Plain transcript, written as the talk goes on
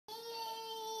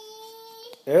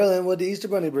Aerilyn, what did Easter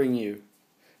Bunny bring you?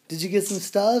 Did you get some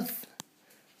stuff?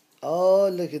 Oh,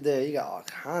 look at that. You got all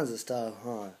kinds of stuff,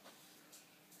 huh?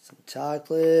 Some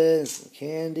chocolate, and some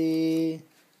candy,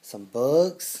 some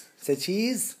books. Say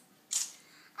cheese.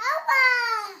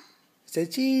 Papa. Say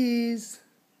cheese.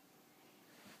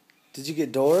 Did you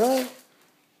get Dora?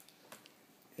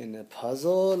 And a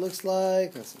puzzle, it looks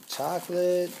like, and some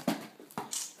chocolate.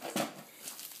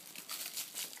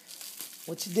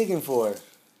 What you digging for?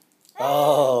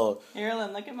 Oh.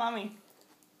 Aerilyn, look at mommy.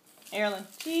 Aerilyn,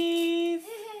 cheese.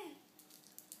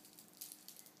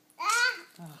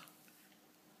 Oh.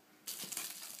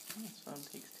 This phone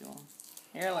takes too long.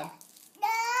 Aerilyn.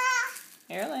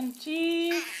 Aerilyn,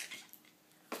 cheese.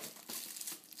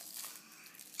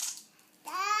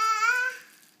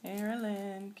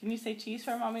 Aerilyn, can you say cheese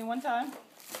for mommy one time?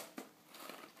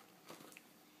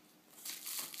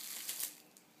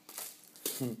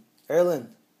 Aerilyn,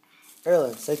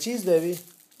 say cheese, baby.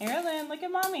 Aerilyn, look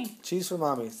at mommy. Cheese for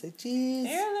mommy. Say cheese.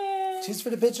 Aerilyn. Cheese for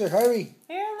the picture. Hurry.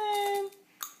 Aerilyn.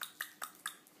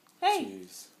 Hey.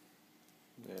 Cheese.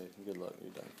 Yeah, good luck.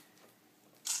 You're done.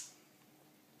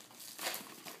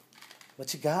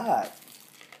 What you got?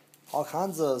 All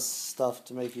kinds of stuff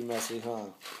to make you messy, huh?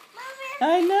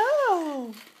 I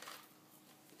know.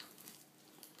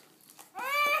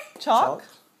 Chalk?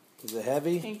 Is it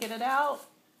heavy? Can't get it out.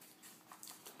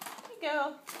 Here you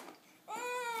go.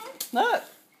 Look.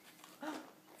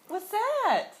 What's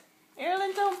that?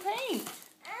 Aerilyn don't paint.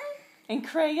 And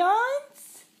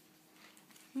crayons?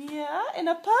 Yeah, and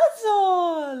a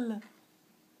puzzle.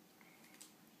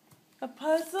 A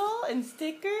puzzle and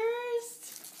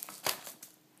stickers.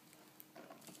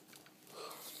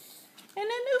 And a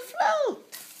new float.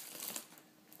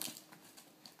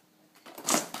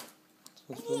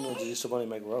 When did Easter Bunny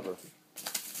make rubber?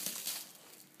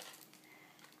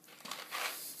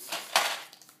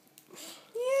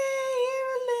 Yay,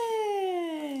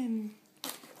 Aerilyn.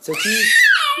 Say cheese.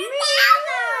 Minnie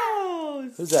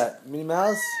Mouse. Who's that? Minnie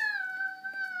Mouse?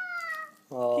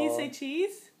 Can you say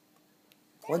cheese?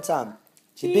 One time.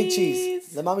 Cheese. The big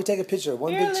cheese. Let mommy take a picture.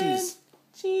 One big Aerilyn. cheese.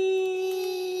 Cheese.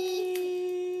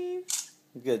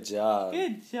 Good job.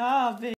 Good job, baby.